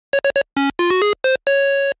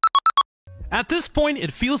At this point,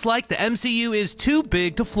 it feels like the MCU is too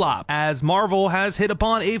big to flop, as Marvel has hit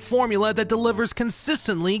upon a formula that delivers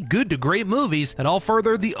consistently good to great movies that all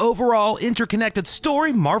further the overall interconnected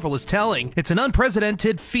story Marvel is telling. It's an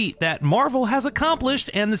unprecedented feat that Marvel has accomplished,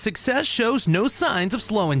 and the success shows no signs of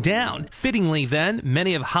slowing down. Fittingly then,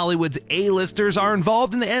 many of Hollywood's A-listers are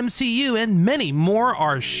involved in the MCU, and many more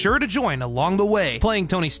are sure to join along the way. Playing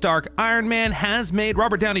Tony Stark, Iron Man has made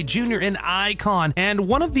Robert Downey Jr. an icon and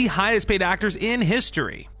one of the highest paid actors in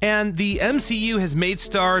history. And the MCU has made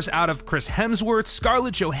stars out of Chris Hemsworth,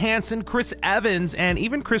 Scarlett Johansson, Chris Evans, and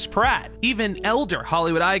even Chris Pratt. Even elder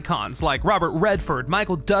Hollywood icons like Robert Redford,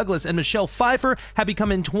 Michael Douglas, and Michelle Pfeiffer have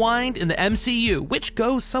become entwined in the MCU, which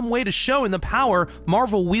goes some way to showing the power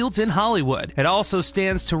Marvel wields in Hollywood. It also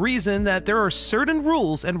stands to reason that there are certain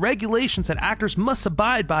rules and regulations that actors must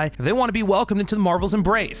abide by if they want to be welcomed into the Marvel's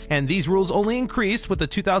embrace, and these rules only increased with the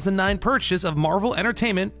 2009 purchase of Marvel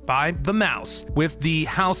Entertainment by The Mouse. With the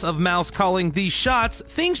House of Mouse calling these shots,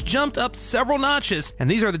 things jumped up several notches, and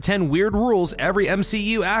these are the 10 weird rules every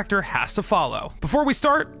MCU actor has to follow. Before we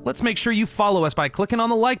start, let's make sure you follow us by clicking on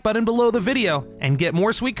the like button below the video and get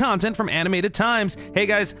more sweet content from Animated Times. Hey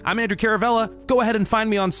guys, I'm Andrew Caravella. Go ahead and find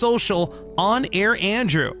me on social, On Air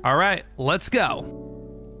Andrew. All right, let's go.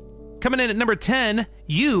 Coming in at number 10,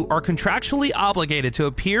 you are contractually obligated to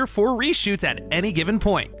appear for reshoots at any given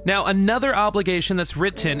point. Now, another obligation that's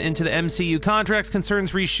written into the MCU contracts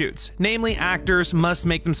concerns reshoots. Namely, actors must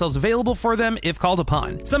make themselves available for them if called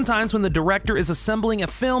upon. Sometimes when the director is assembling a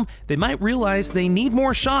film, they might realize they need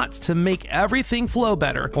more shots to make everything flow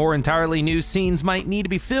better, or entirely new scenes might need to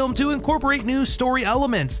be filmed to incorporate new story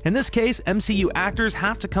elements. In this case, MCU actors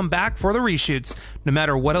have to come back for the reshoots, no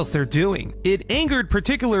matter what else they're doing. It angered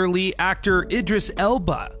particularly actor Idris Elba,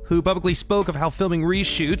 who publicly spoke of how filming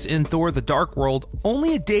reshoots in Thor: The Dark World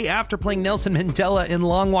only a day after playing Nelson Mandela in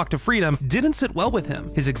Long Walk to Freedom didn't sit well with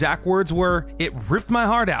him. His exact words were, "It ripped my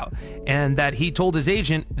heart out," and that he told his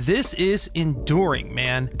agent, "This is enduring,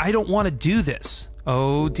 man. I don't want to do this."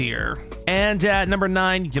 Oh dear. And at number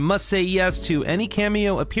 9, you must say yes to any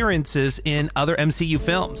cameo appearances in other MCU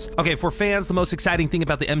films. Okay, for fans, the most exciting thing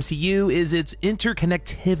about the MCU is its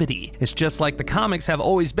interconnectivity. It's just like the comics have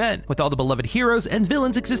always been, with all the beloved heroes and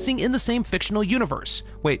villains existing in the same fictional universe.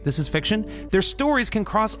 Wait, this is fiction? Their stories can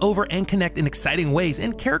cross over and connect in exciting ways,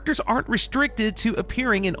 and characters aren't restricted to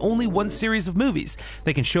appearing in only one series of movies.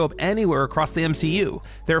 They can show up anywhere across the MCU.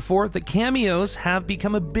 Therefore, the cameos have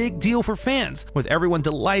become a big deal for fans, with everyone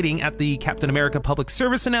delighting at the Captain America public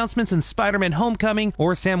service announcements in Spider-Man Homecoming,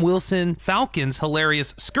 or Sam Wilson Falcon's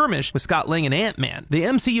hilarious skirmish with Scott Lang and Ant-Man. The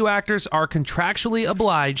MCU actors are contractually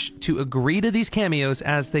obliged to agree to these cameos,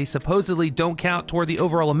 as they supposedly don't count toward the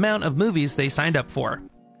overall amount of movies they signed up for.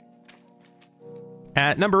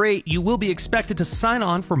 At number 8, you will be expected to sign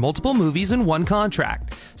on for multiple movies in one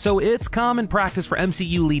contract. So it's common practice for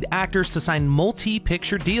MCU lead actors to sign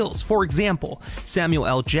multi-picture deals. For example, Samuel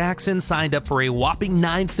L. Jackson signed up for a whopping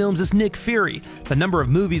 9 films as Nick Fury. The number of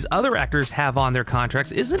movies other actors have on their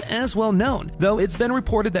contracts isn't as well known, though it's been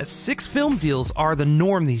reported that 6 film deals are the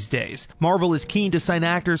norm these days. Marvel is keen to sign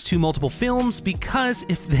actors to multiple films because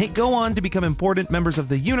if they go on to become important members of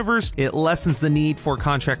the universe, it lessens the need for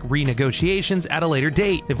contract renegotiations at a later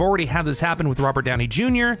date. They've already had this happen with Robert Downey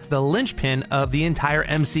Jr., the linchpin of the entire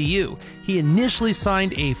MCU. He initially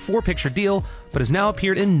signed a 4-picture deal, but has now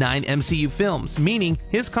appeared in 9 MCU films, meaning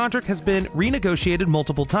his contract has been renegotiated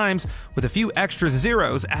multiple times, with a few extra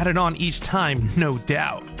zeros added on each time, no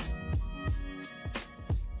doubt.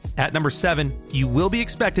 At number 7, you will be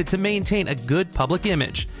expected to maintain a good public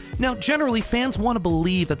image. Now, generally, fans want to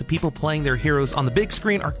believe that the people playing their heroes on the big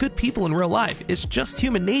screen are good people in real life. It's just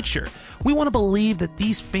human nature. We want to believe that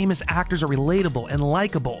these famous actors are relatable and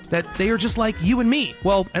likable, that they are just like you and me.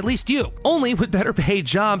 Well, at least you, only with better paid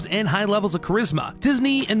jobs and high levels of charisma.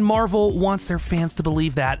 Disney and Marvel wants their fans to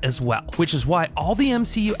believe that as well, which is why all the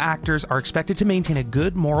MCU actors are expected to maintain a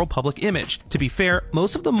good moral public image. To be fair,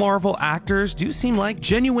 most of the Marvel actors do seem like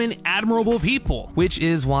genuine, admirable people, which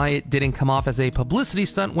is why it didn't come off as a publicity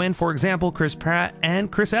stunt when, for example, Chris Pratt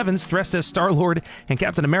and Chris Evans dressed as Star-Lord and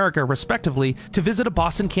Captain America, respectively, to visit a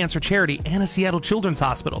Boston cancer charity and a Seattle children's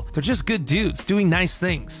hospital. They're just good dudes doing nice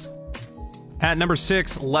things. At number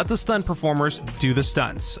 6, let the stunt performers do the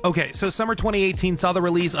stunts. Okay, so summer 2018 saw the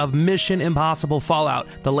release of Mission Impossible Fallout,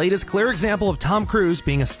 the latest clear example of Tom Cruise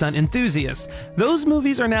being a stunt enthusiast. Those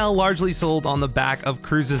movies are now largely sold on the back of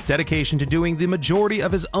Cruise's dedication to doing the majority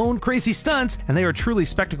of his own crazy stunts, and they are truly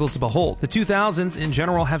spectacles to behold. The 2000s in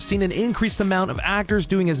general have seen an increased amount of actors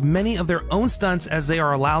doing as many of their own stunts as they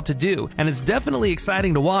are allowed to do, and it's definitely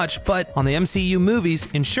exciting to watch, but on the MCU movies,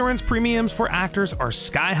 insurance premiums for actors are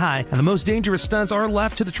sky high, and the most dangerous stunts are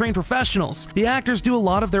left to the trained professionals. The actors do a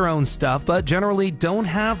lot of their own stuff, but generally don't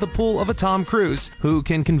have the pull of a Tom Cruise, who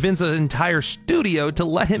can convince an entire studio to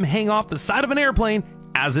let him hang off the side of an airplane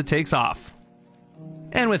as it takes off.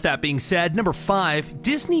 And with that being said, number 5,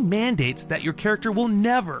 Disney mandates that your character will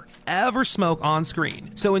never, ever smoke on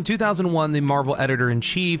screen. So in 2001, the Marvel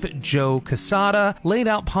editor-in-chief, Joe Quesada, laid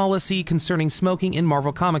out policy concerning smoking in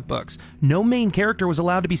Marvel comic books. No main character was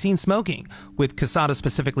allowed to be seen smoking, with Quesada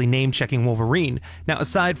specifically name-checking Wolverine. Now,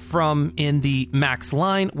 aside from in the Max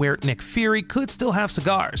line, where Nick Fury could still have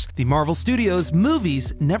cigars, the Marvel Studios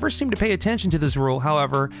movies never seemed to pay attention to this rule,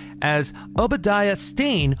 however, as Obadiah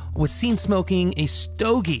Stane was seen smoking a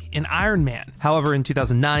stogie in Iron Man. However, in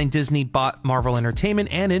 2009, Disney bought Marvel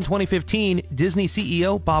Entertainment, and in 2015, Disney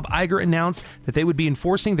CEO Bob Iger announced that they would be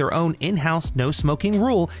enforcing their own in-house no-smoking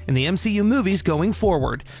rule in the MCU movies going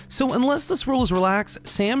forward. So unless this rule is relaxed,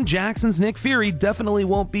 Sam Jackson's Nick Fury definitely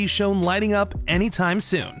won't be shown lighting up anytime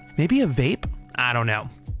soon. Maybe a vape? I don't know.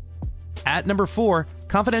 At number 4,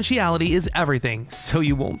 confidentiality is everything, so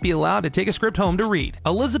you won't be allowed to take a script home to read.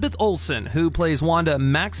 Elizabeth Olsen, who plays Wanda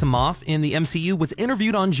Maximoff in the MCU, was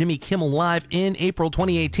interviewed on Jimmy Kimmel Live in April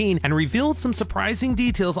 2018 and revealed some surprising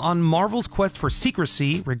details on Marvel's quest for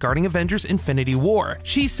secrecy regarding Avengers: Infinity War.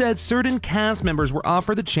 She said certain cast members were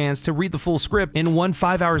offered the chance to read the full script in one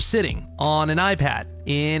 5-hour sitting on an iPad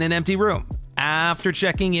in an empty room, after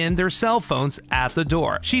checking in their cell phones at the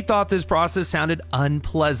door. She thought this process sounded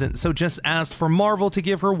unpleasant, so just asked for Marvel to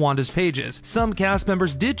give her Wanda's pages. Some cast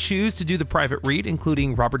members did choose to do the private read,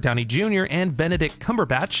 including Robert Downey Jr. and Benedict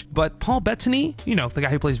Cumberbatch, but Paul Bettany, you know, the guy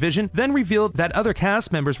who plays Vision, then revealed that other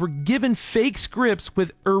cast members were given fake scripts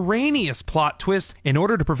with erroneous plot twists in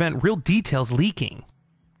order to prevent real details leaking.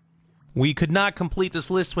 We could not complete this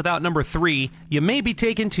list without number 3. You may be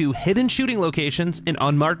taken to hidden shooting locations in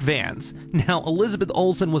unmarked vans. Now, Elizabeth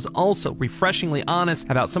Olsen was also refreshingly honest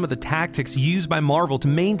about some of the tactics used by Marvel to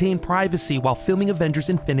maintain privacy while filming Avengers: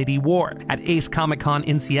 Infinity War. At Ace Comic-Con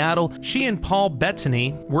in Seattle, she and Paul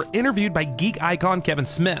Bettany were interviewed by geek icon Kevin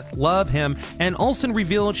Smith, love him, and Olsen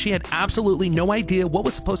revealed she had absolutely no idea what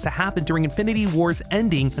was supposed to happen during Infinity War's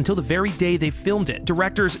ending until the very day they filmed it.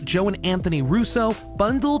 Directors Joe and Anthony Russo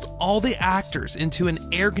bundled all the actors into an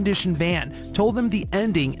air-conditioned van, told them the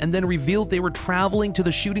ending, and then revealed they were traveling to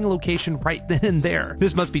the shooting location right then and there.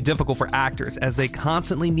 This must be difficult for actors, as they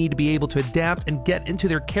constantly need to be able to adapt and get into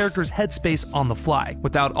their character's headspace on the fly,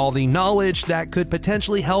 without all the knowledge that could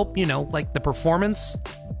potentially help, you know, like the performance.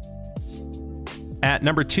 At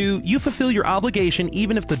number 2, you fulfill your obligation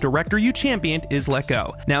even if the director you championed is let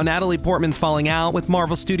go. Now, Natalie Portman's falling out with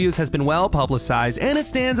Marvel Studios has been well publicized, and it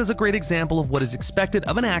stands as a great example of what is expected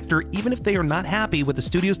of an actor even if they are not happy with the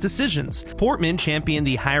studio's decisions. Portman championed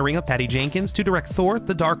the hiring of Patty Jenkins to direct Thor: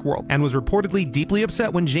 The Dark World, and was reportedly deeply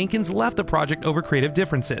upset when Jenkins left the project over creative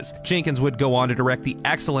differences. Jenkins would go on to direct the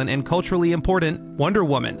excellent and culturally important Wonder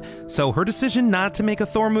Woman, so her decision not to make a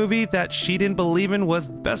Thor movie that she didn't believe in was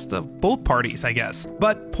best of both parties, I guess.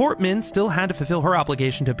 But Portman still had to fulfill her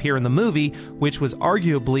obligation to appear in the movie, which was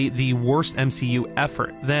arguably the worst MCU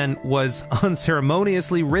effort, then was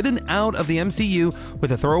unceremoniously ridden out of the MCU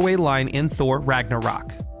with a throwaway line in Thor: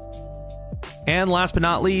 Ragnarok. And last but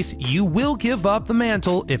not least, you will give up the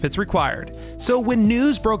mantle if it's required. So when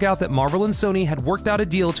news broke out that Marvel and Sony had worked out a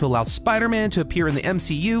deal to allow Spider-Man to appear in the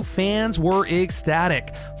MCU, fans were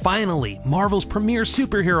ecstatic. Finally, Marvel's premier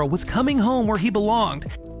superhero was coming home where he belonged.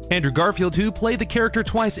 Andrew Garfield, who played the character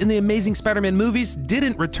twice in the Amazing Spider-Man movies,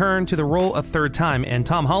 didn't return to the role a third time, and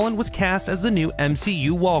Tom Holland was cast as the new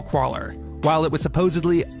MCU wall crawler. While it was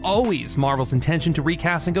supposedly always Marvel's intention to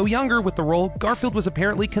recast and go younger with the role, Garfield was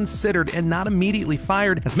apparently considered and not immediately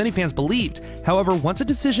fired, as many fans believed. However, once a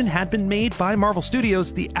decision had been made by Marvel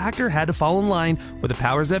Studios, the actor had to fall in line with the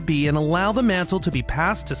powers that be and allow the mantle to be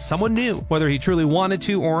passed to someone new, whether he truly wanted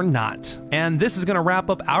to or not. And this is going to wrap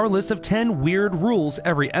up our list of 10 weird rules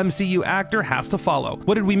every MCU actor has to follow.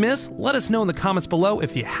 What did we miss? Let us know in the comments below.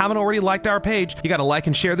 If you haven't already liked our page, you gotta like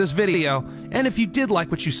and share this video. And if you did like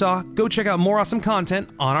what you saw, go check out more awesome content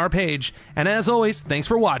on our page. And as always, thanks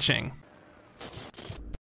for watching.